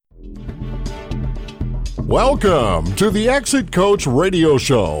Welcome to the Exit Coach Radio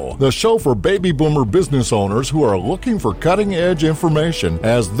Show, the show for baby boomer business owners who are looking for cutting-edge information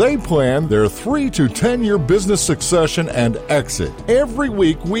as they plan their 3 to 10-year business succession and exit. Every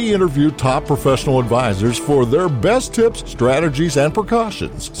week, we interview top professional advisors for their best tips, strategies, and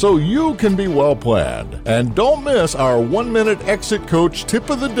precautions so you can be well-planned. And don't miss our 1-minute Exit Coach tip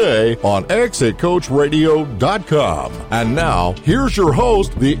of the day on exitcoachradio.com. And now, here's your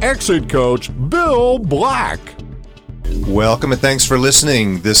host, the Exit Coach, Bill Black. Welcome and thanks for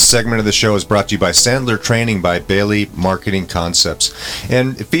listening. This segment of the show is brought to you by Sandler Training by Bailey Marketing Concepts.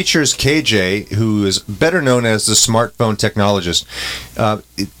 And it features KJ, who is better known as the smartphone technologist.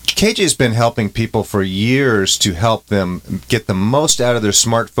 KJ has been helping people for years to help them get the most out of their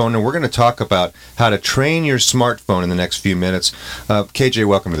smartphone, and we're going to talk about how to train your smartphone in the next few minutes. KJ,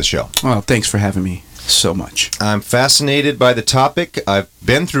 welcome to the show. Well, thanks for having me so much. I'm fascinated by the topic. I've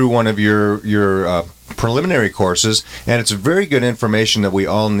been through one of your preliminary courses, and it's very good information that we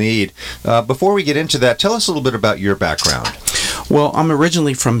all need. Before we get into that, tell us a little bit about your background. Well, I'm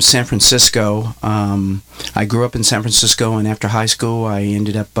originally from San Francisco. I grew up in San Francisco, and after high school, I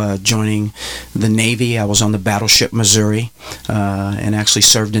ended up joining the Navy. I was on the battleship Missouri and actually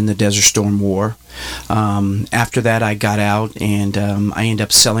served in the Desert Storm War. After that, I got out, and I ended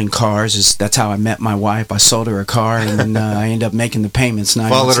up selling cars. That's how I met my wife. I sold her a car, and then I ended up making the payments 9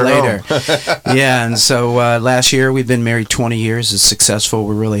 months later. Yeah, and so last year, we've been married 20 years. It's successful.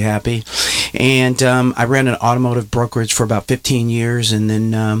 We're really happy. And I ran an automotive brokerage for about 15 years, and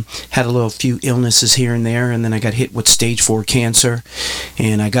then had a few illnesses here and there, and then I got hit with stage 4 cancer,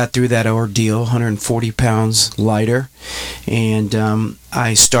 and I got through that ordeal, 140 pounds lighter, and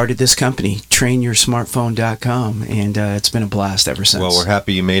I started this company, trainyoursmartphone.com, and it's been a blast ever since. Well, we're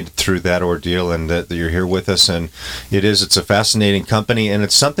happy you made it through that ordeal and that you're here with us, and it's a fascinating company, and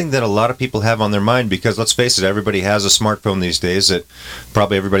it's something that a lot of people have on their mind because, let's face it, everybody has a smartphone these days, that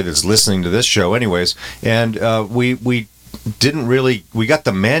probably everybody that's listening to this show anyways, and we got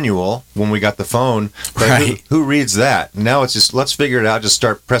the manual when we got the phone, but right. who reads that? Now it's just, let's figure it out, just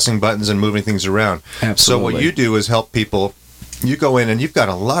start pressing buttons and moving things around. Absolutely. So what you do is help people. You go in and you've got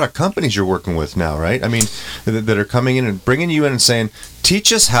a lot of companies you're working with now, right? I mean, that are coming in and bringing you in and saying,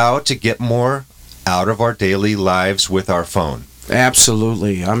 teach us how to get more out of our daily lives with our phone.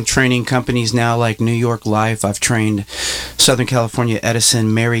 Absolutely. I'm training companies now like New York Life. I've trained Southern California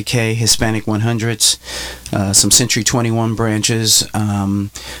Edison, Mary Kay, Hispanic 100s, some Century 21 branches.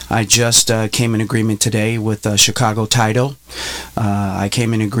 I just came in agreement today with Chicago Title. I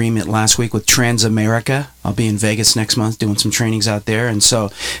came in agreement last week with Transamerica. I'll be in Vegas next month doing some trainings out there, and so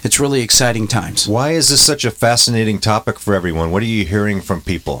it's really exciting times. Why is this such a fascinating topic for everyone? What are you hearing from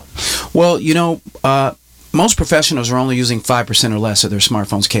people? Well, most professionals are only using 5% or less of their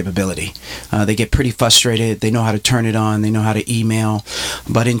smartphone's capability. They get pretty frustrated. They know how to turn it on. They know how to email.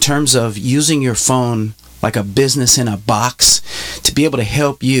 But in terms of using your phone like a business in a box to be able to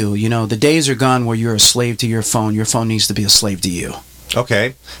help you, the days are gone where you're a slave to your phone. Your phone needs to be a slave to you.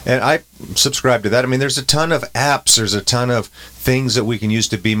 Okay, and I subscribe to that. I mean, there's a ton of apps, there's a ton of things that we can use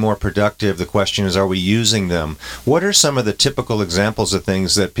to be more productive. The question is, are we using them? What are some of the typical examples of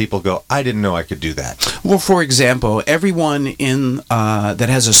things that people go, I didn't know I could do that? Well, for example, everyone that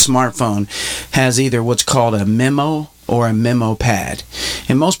has a smartphone has either what's called a memo or a memo pad.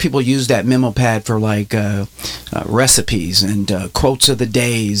 And most people use that memo pad for recipes and quotes of the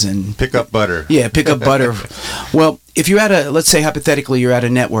days and pick up butter. Yeah, pick up butter. Well, if you're let's say hypothetically you're at a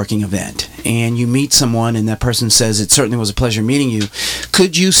networking event and you meet someone and that person says, it certainly was a pleasure meeting you.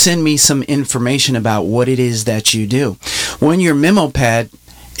 Could you send me some information about what it is that you do? Well, in your memo pad,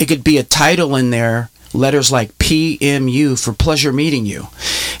 it could be a title in there, letters like PMU for pleasure meeting you.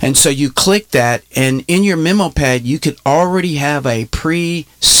 And so you click that, and in your memo pad, you could already have a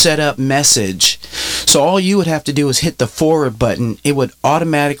pre-set up message. So all you would have to do is hit the forward button. It would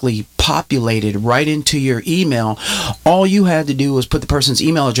automatically populate it right into your email. All you had to do was put the person's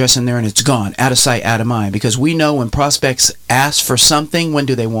email address in there, and it's gone, out of sight, out of mind. Because we know when prospects ask for something, when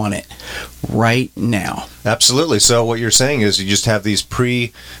do they want it? Right now. Absolutely. So what you're saying is you just have these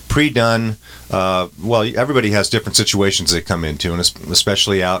pre-done. Well, everybody has different situations they come into, and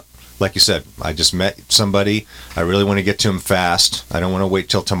especially out, like you said, I just met somebody. I really want to get to them fast. I don't want to wait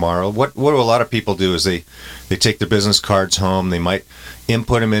till tomorrow. What do a lot of people do is they take their business cards home. They might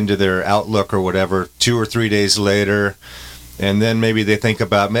input them into their Outlook or whatever 2 or 3 days later, and then maybe they think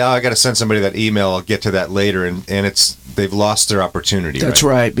about, I got to send somebody that email. I'll get to that later, and they've lost their opportunity. That's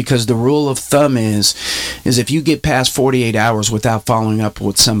right, because the rule of thumb is if you get past 48 hours without following up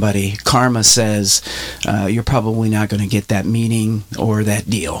with somebody, karma says you're probably not going to get that meeting or that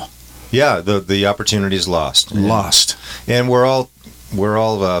deal. Yeah, the opportunity is lost. Lost. And we're all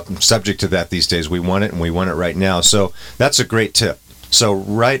subject to that these days. We want it, and we want it right now. So that's a great tip. So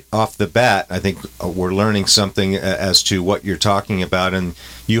right off the bat, I think we're learning something as to what you're talking about, and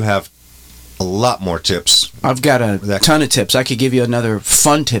you have a lot more tips. I've got a ton of tips. I could give you another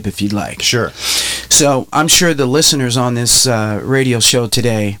fun tip if you'd like. Sure. So I'm sure the listeners on this radio show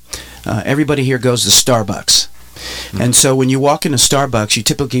today, everybody here goes to Starbucks. And so when you walk into Starbucks, you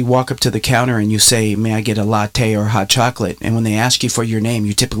typically walk up to the counter and you say, "May I get a latte or hot chocolate?" And when they ask you for your name,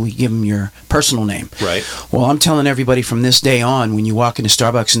 you typically give them your personal name. Right. Well, I'm telling everybody from this day on, when you walk into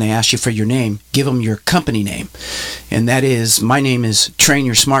Starbucks and they ask you for your name, give them your company name. And that is, my name is Train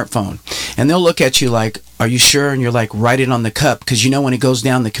Your Smartphone. And they'll look at you like, "Are you sure?" And you're like, "Write it on the cup," because you know when it goes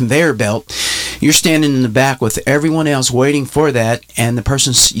down the conveyor belt, you're standing in the back with everyone else waiting for that, and the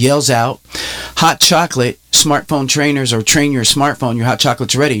person yells out, "Hot chocolate, smartphone trainers," or "Train your smartphone, your hot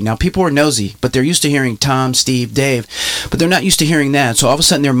chocolate's ready." Now, people are nosy, but they're used to hearing Tom, Steve, Dave, but they're not used to hearing that. So all of a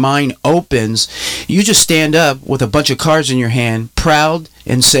sudden their mind opens. You just stand up with a bunch of cards in your hand, proud,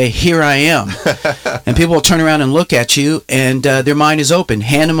 and say, "Here I am." And people will turn around and look at you, and their mind is open.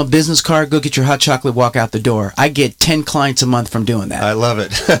 Hand them a business card, go get your hot chocolate, walk out the door. I get 10 clients a month from doing that. I love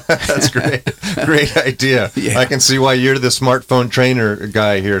it. That's great. Great idea. Yeah. I can see why you're the smartphone trainer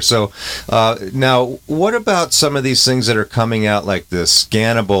guy here. So now, what about some of these things that are coming out, like the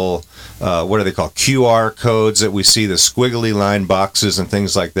scannable, what are they called? QR codes that we see, the squiggly line boxes and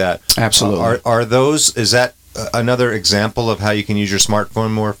things like that. Absolutely. Are those, is that another example of how you can use your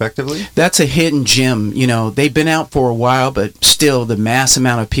smartphone more effectively? That's a hidden gem. You know, they've been out for a while, but still the mass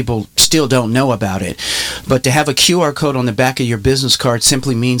amount of people still don't know about it. But to have a QR code on the back of your business card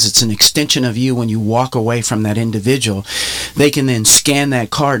simply means it's an extension of you when you walk away from that individual. They can then scan that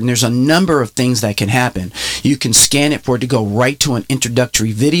card, and there's a number of things that can happen. You can scan it for it to go right to an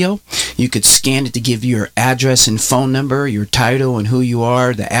introductory video. You could scan it to give you your address and phone number, your title and who you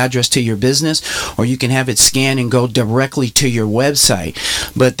are, the address to your business, or you can have it scanned and go directly to your website.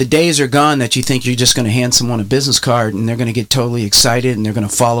 But the days are gone that you think you're just going to hand someone a business card and they're going to get totally excited and they're going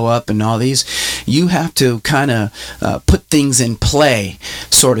to follow up and all these. You have to kind of put things in play,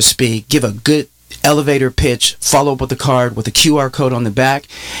 so to speak, give a good elevator pitch, follow up with the card with a QR code on the back,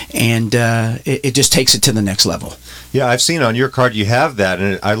 and it just takes it to the next level. Yeah, I've seen on your card you have that,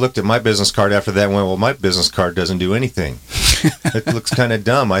 and I looked at my business card after that and went, well, my business card doesn't do anything. It looks kind of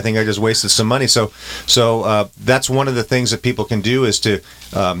dumb. I think I just wasted some money. So that's one of the things that people can do is to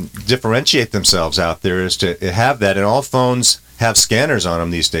differentiate themselves out there, is to have that. And all phones have scanners on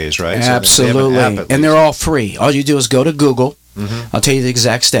them these days, right? Absolutely. So and they're all free. All you do is go to Google. Mm-hmm. I'll tell you the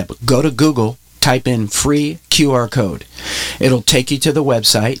exact step. Go to Google, type in free QR code. It'll take you to the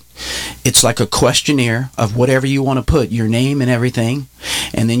website. It's like a questionnaire of whatever you want to put, your name and everything.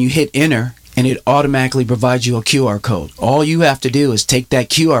 And then you hit enter, and it automatically provides you a QR code. All you have to do is take that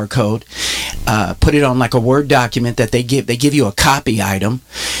QR code, put it on like a Word document that they give you a copy item.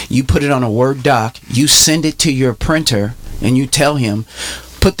 You put it on a Word doc, you send it to your printer, and you tell him,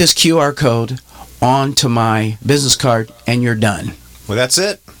 put this QR code onto my business card, and you're done. Well, that's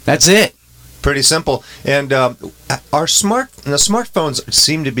it. That's it. Pretty simple. And the smartphones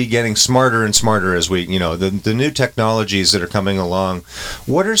seem to be getting smarter and smarter as we, the new technologies that are coming along.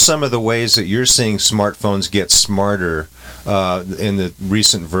 What are some of the ways that you're seeing smartphones get smarter in the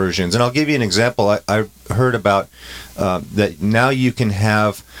recent versions? And I'll give you an example. I heard about that now you can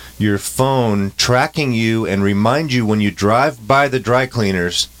have your phone tracking you and remind you when you drive by the dry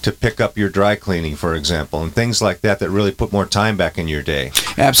cleaners to pick up your dry cleaning, for example, and things like that really put more time back in your day.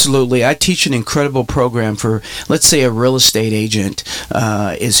 Absolutely. I teach an incredible program for, let's say, a real estate agent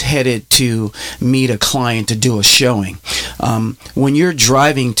is headed to meet a client to do a showing. When you're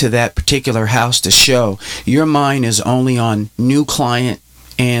driving to that particular house to show, your mind is only on new client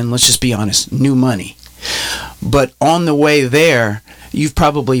and, let's just be honest, new money. But on the way there, you've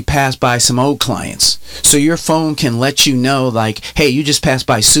probably passed by some old clients. So your phone can let you know, like, hey, you just passed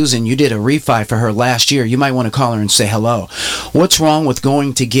by Susan. You did a refi for her last year. You might want to call her and say hello. What's wrong with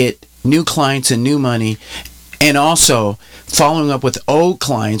going to get new clients and new money, and also following up with old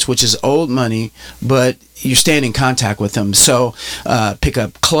clients, which is old money, but you're staying in contact with them? So pick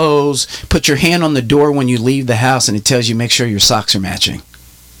up clothes, put your hand on the door when you leave the house, and it tells you make sure your socks are matching.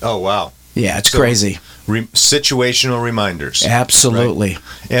 Oh, wow. Yeah, it's crazy. Situational reminders. Absolutely.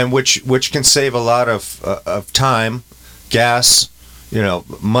 Right? And which can save a lot of time, gas,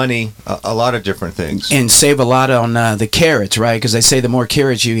 money, a lot of different things. And save a lot on the carrots, right? Because they say the more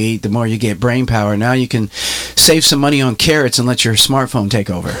carrots you eat, the more you get brain power. Now you can save some money on carrots and let your smartphone take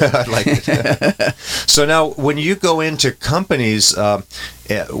over. I like it. So now, when you go into companies,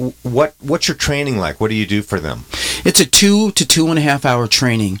 what's your training like? What do you do for them? It's a 2 to 2.5 hour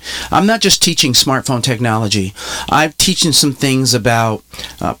training. I'm not just teaching smartphone technology. I'm teaching some things about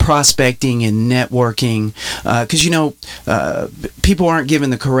prospecting and networking, because people aren't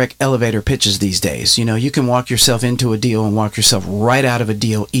given the correct elevator pitches these days. You can walk yourself into a deal and walk yourself right out of a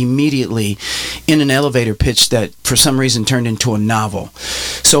deal immediately in an elevator pitch that for some reason turned into a novel.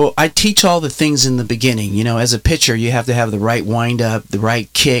 So I teach all the things in the beginning. As a pitcher, you have to have the right wind up, the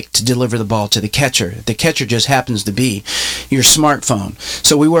right kick to deliver the ball to the catcher. The catcher just happens to be your smartphone.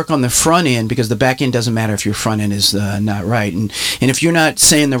 So we work on the front end, because the back end doesn't matter if your front end is not right. And if you're not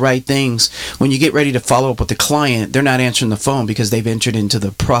saying the right things, when you get ready to follow up with the client, they're not answering the phone because they've entered into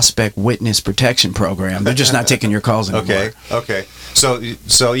the prospect witness protection program. They're just not taking your calls anymore. Okay.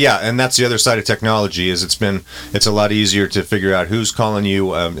 So yeah, and that's the other side of technology, is it's a lot easier to figure out who's calling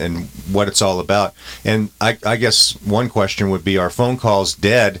you and what it's all about. And I guess one question would be, are phone calls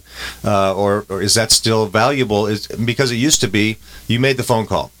dead, or is that still valuable? Because it used to be you made the phone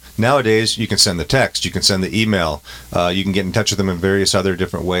call. Nowadays, you can send the text, you can send the email, you can get in touch with them in various other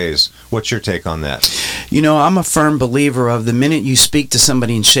different ways. What's your take on that? I'm a firm believer of the minute you speak to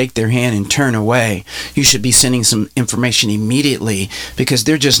somebody and shake their hand and turn away, you should be sending some information immediately, because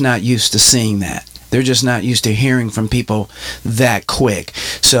they're just not used to seeing that. They're just not used to hearing from people that quick.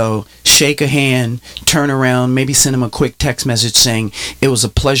 So shake a hand, turn around, maybe send them a quick text message saying, "It was a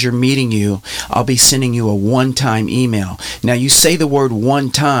pleasure meeting you. I'll be sending you a one-time email." Now you say the word one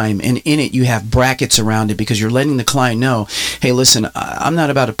time, and in it you have brackets around it, because you're letting the client know, hey, listen, I'm not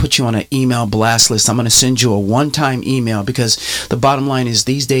about to put you on an email blast list. I'm going to send you a one-time email, because the bottom line is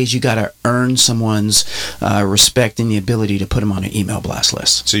these days you got to earn someone's respect and the ability to put them on an email blast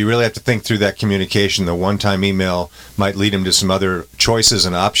list. So you really have to think through that communication. The one-time email might lead them to some other choices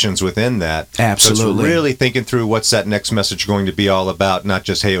and options within that. Absolutely. So it's really thinking through what's that next message going to be all about, not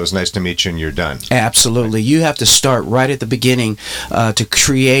just, hey, it was nice to meet you and you're done. Absolutely. You have to start right at the beginning to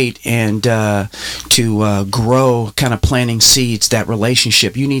create and to grow, kind of planting seeds, that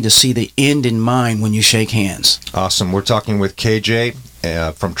relationship. You need to see the end in mind when you shake hands. Awesome. We're talking with KJ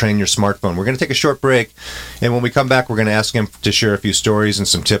from Train Your Smartphone. We're going to take a short break, and when we come back, we're going to ask him to share a few stories and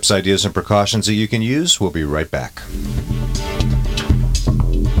some tips, ideas, and precautions that you can use. We'll be right back.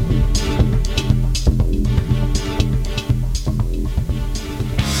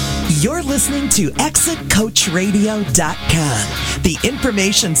 You're listening to ExitCoachRadio.com, the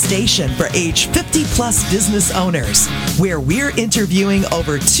information station for age 50-plus business owners, where we're interviewing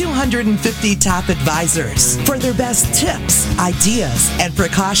over 250 top advisors for their best tips, ideas, and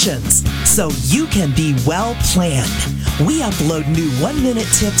precautions, so you can be well planned. We upload new one-minute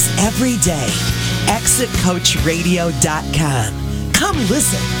tips every day. ExitCoachRadio.com. Come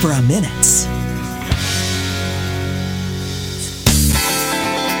listen for a minute.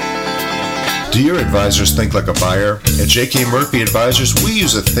 Do your advisors think like a buyer? At J.K. Murphy Advisors, we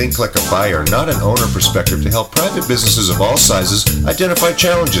use a think like a buyer, not an owner perspective, to help private businesses of all sizes identify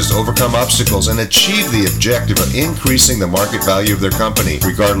challenges, overcome obstacles, and achieve the objective of increasing the market value of their company,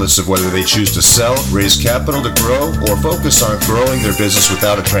 regardless of whether they choose to sell, raise capital to grow, or focus on growing their business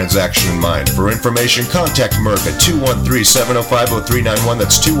without a transaction in mind. For information, contact Murph at 213-705-0391.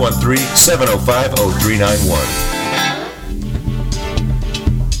 That's 213-705-0391.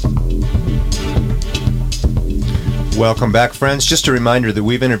 Welcome back, friends. Just a reminder that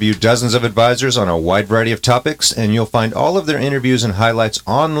we've interviewed dozens of advisors on a wide variety of topics, and you'll find all of their interviews and highlights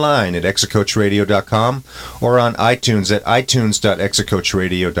online at exitcoachradio.com or on iTunes at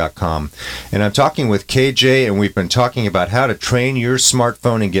itunes.exitcoachradio.com. And I'm talking with KJ, and we've been talking about how to train your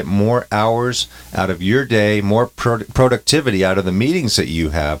smartphone and get more hours out of your day, more productivity out of the meetings that you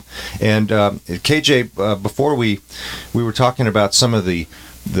have. And KJ, before we were talking about some of the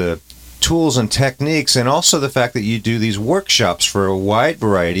tools and techniques, and also the fact that you do these workshops for a wide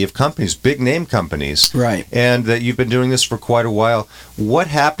variety of companies, big name companies, right? And that you've been doing this for quite a while. What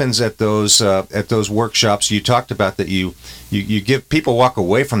happens at those workshops? You talked about that you give people walk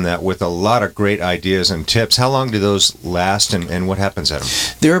away from that with a lot of great ideas and tips. How long do those last, and what happens at them?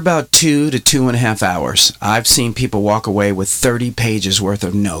 They're about 2 to 2.5 hours. I've seen people walk away with 30 pages worth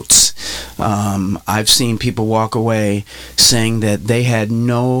of notes. I've seen people walk away saying that they had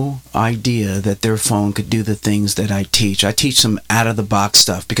no idea that their phone could do the things that I teach. I teach some out-of-the-box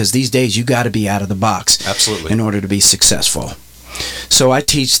stuff, because these days you got to be out of the box. Absolutely. In order to be successful. So I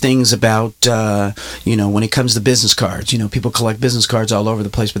teach things about, when it comes to business cards, people collect business cards all over the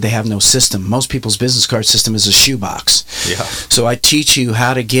place, but they have no system. Most people's business card system is a shoebox. Yeah. So I teach you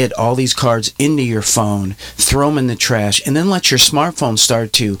how to get all these cards into your phone, throw them in the trash, and then let your smartphone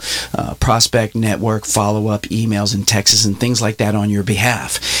start to prospect, network, follow up, emails and texts and things like that on your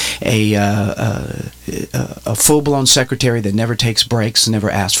behalf. A full-blown secretary that never takes breaks, never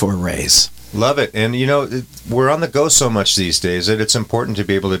asks for a raise. Love it. And, we're on the go so much these days that it's important to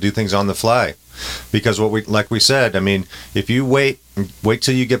be able to do things on the fly. Because like we said, I mean, if you wait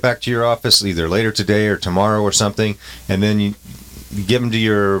till you get back to your office, either later today or tomorrow or something, and then you give them to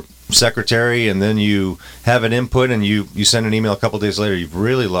your secretary and then you have an input and you send an email a couple days later, you've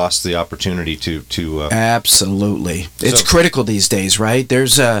really lost the opportunity to Absolutely. It's critical these days, right?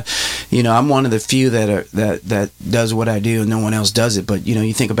 There's I'm one of the few that does what I do and no one else does it, but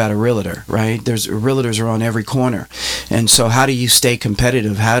you think about a realtor, right? There's realtors are on every corner. And so how do you stay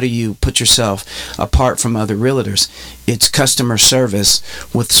competitive? How do you put yourself apart from other realtors? It's customer service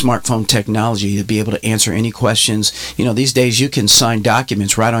with smartphone technology to be able to answer any questions. These days you can sign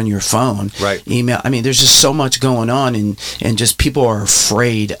documents right on your phone, right? Email. I mean, there's just so much going on, and just people are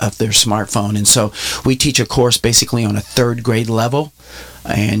afraid of their smartphone. And so we teach a course basically on a 3rd grade level.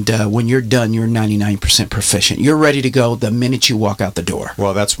 And when you're done, you're 99% proficient. You're ready to go the minute you walk out the door.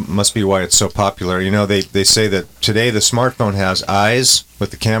 Well, must be why it's so popular. They say that today the smartphone has eyes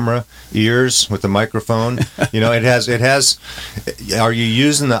with the camera, ears with the microphone. It has. Are you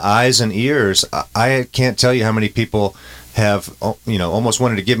using the eyes and ears? I can't tell you how many people have almost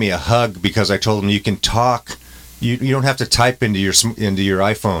wanted to give me a hug because I told them you can talk. You don't have to type into your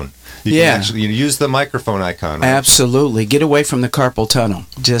iPhone. You can actually use the microphone icon. Right? Absolutely. Get away from the carpal tunnel.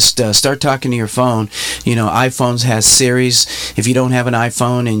 Just start talking to your phone. iPhones has Siris. If you don't have an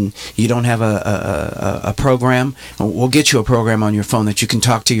iPhone and you don't have a program, we'll get you a program on your phone that you can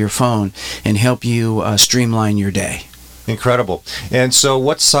talk to your phone and help you streamline your day. Incredible. And so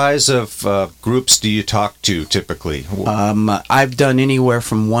what size of groups do you talk to typically? I've done anywhere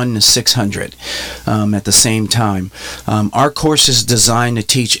from 1 to 600 at the same time. Our course is designed to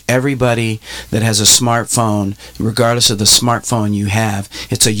teach everybody that has a smartphone, regardless of the smartphone you have.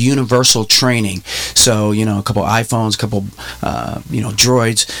 It's a universal training. So, a couple iPhones, a couple,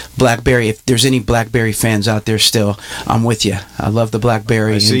 Droids, BlackBerry. If there's any BlackBerry fans out there still, I'm with you. I love the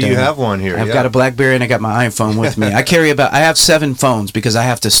BlackBerry. I see you have one here. I've got a BlackBerry and I got my iPhone with me. I have 7 phones because I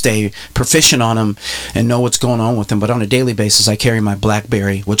have to stay proficient on them and know what's going on with them. But on a daily basis, I carry my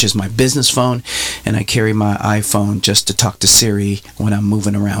BlackBerry, which is my business phone, and I carry my iPhone just to talk to Siri when I'm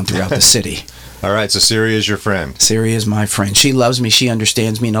moving around throughout the city. All right, so Siri is your friend. Siri is my friend. She loves me. She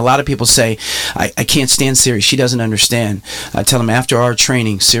understands me. And a lot of people say, I can't stand Siri. She doesn't understand. I tell them after our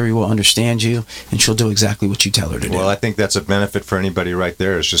training, Siri will understand you, and she'll do exactly what you tell her to do. Well, I think that's a benefit for anybody right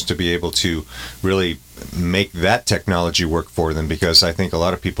there, is just to be able to really make that technology work for them, because I think a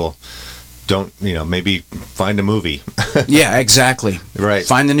lot of people don't, maybe find a movie. Yeah, exactly. Right.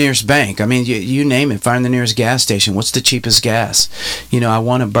 Find the nearest bank. I mean, you name it. Find the nearest gas station. What's the cheapest gas? I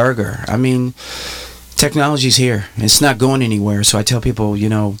want a burger. I mean, technology's here. It's not going anywhere. So I tell people,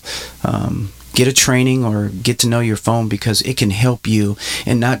 get a training or get to know your phone, because it can help you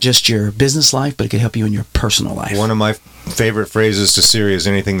in not just your business life, but it can help you in your personal life. One of my favorite phrases to Siri is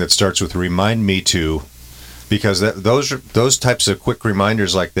anything that starts with "remind me to," because those types of quick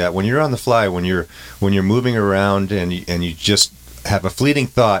reminders like that, when you're on the fly, when you're moving around and you just have a fleeting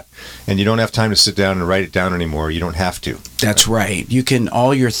thought and you don't have time to sit down and write it down anymore, you don't have to. That's right. You can,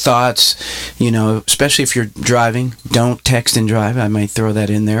 all your thoughts, especially if you're driving, don't text and drive. I might throw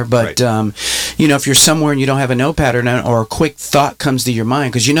that in there. But, right. If you're somewhere and you don't have a notepad or a quick thought comes to your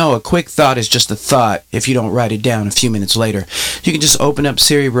mind, because a quick thought is just a thought if you don't write it down a few minutes later. You can just open up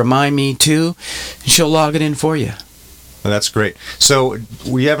Siri, remind me to, and she'll log it in for you. Well, that's great. So,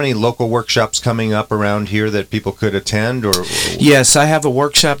 do you have any local workshops coming up around here that people could attend? Or yes, I have a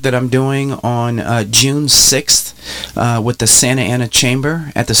workshop that I'm doing on June 6th with the Santa Ana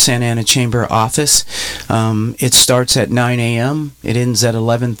Chamber at the Santa Ana Chamber office. It starts at 9 a.m. It ends at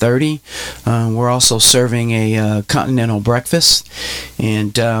 11:30. We're also serving a continental breakfast,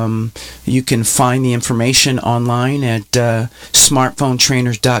 and you can find the information online at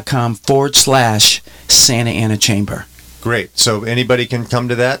smartphonetrainers.com/Santa Ana Chamber. Great. So anybody can come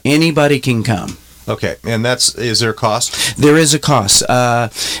to that? Anybody can come. Okay, and is there a cost? There is a cost.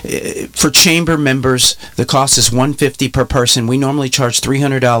 For chamber members, the cost is $150 per person. We normally charge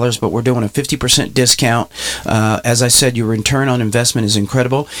 $300, but we're doing a 50% discount. As I said, your return on investment is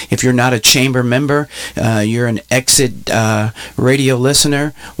incredible. If you're not a chamber member, you're an Exit radio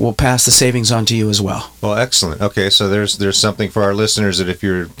listener, we'll pass the savings on to you as well. Well, excellent. Okay, so there's something for our listeners that if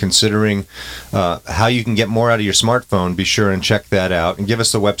you're considering how you can get more out of your smartphone, be sure and check that out. And give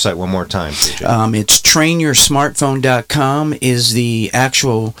us the website one more time, KJ. It's trainyoursmartphone.com is the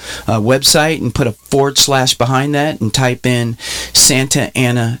actual website, and put a / behind that and type in Santa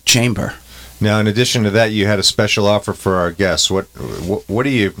Ana Chamber. Now, in addition to that, you had a special offer for our guests. What are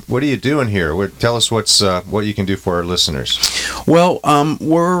you doing here? Tell us what you can do for our listeners. Well,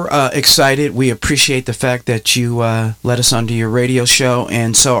 we're excited. We appreciate the fact that you let us onto your radio show,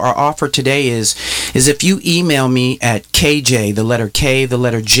 and so our offer today is if you email me at KJ, the letter K, the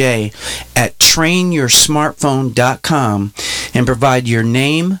letter J, at trainyoursmartphone.com and provide your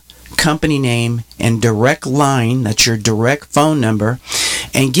name, company name, and direct line, that's your direct phone number,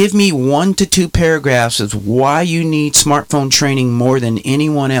 and give me 1 to 2 paragraphs of why you need smartphone training more than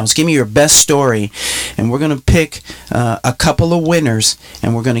anyone else. Give me your best story, and we're going to pick a couple of winners,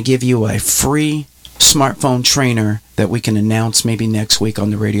 and we're going to give you a free smartphone trainer that we can announce maybe next week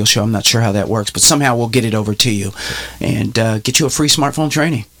on the radio show. I'm not sure how that works, but somehow we'll get it over to you and get you a free smartphone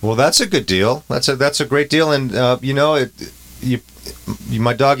training. Well, that's a good deal. That's a great deal, and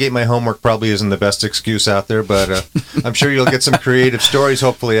my dog ate my homework probably isn't the best excuse out there, but I'm sure you'll get some creative stories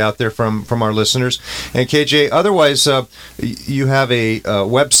hopefully out there from our listeners. And KJ, otherwise, you have a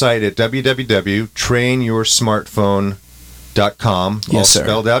website at www.trainyoursmartphone.com. Yes, all sir.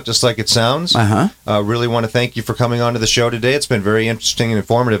 Spelled out just like it sounds. Really want to thank you for coming on to the show today. It's been very interesting and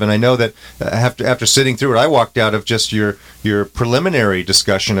informative, and I know that after sitting through it, I walked out of just your preliminary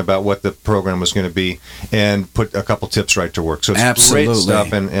discussion about what the program was going to be and put a couple tips right to work. So it's Absolutely great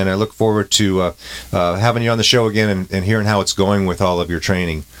stuff, and I look forward to having you on the show again and hearing how it's going with all of your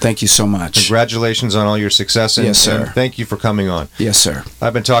training. Thank you so much. Congratulations on all your success, and, yes, sir. And thank you for coming on. Yes, sir.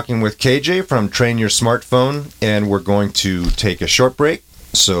 I've been talking with KJ from Train Your Smartphone, and we're going to take a short break,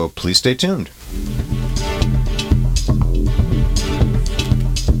 so please stay tuned.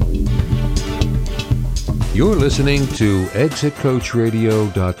 You're listening to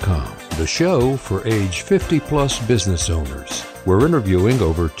ExitCoachRadio.com, the show for age 50-plus business owners. We're interviewing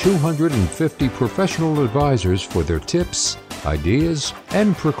over 250 professional advisors for their tips, ideas,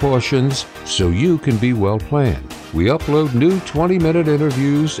 and precautions so you can be well planned. We upload new 20-minute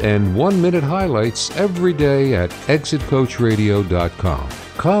interviews and 1-minute highlights every day at ExitCoachRadio.com.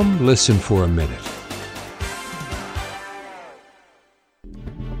 Come listen for a minute.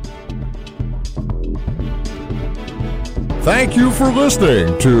 Thank you for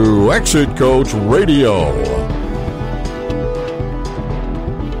listening to Exit Coach Radio.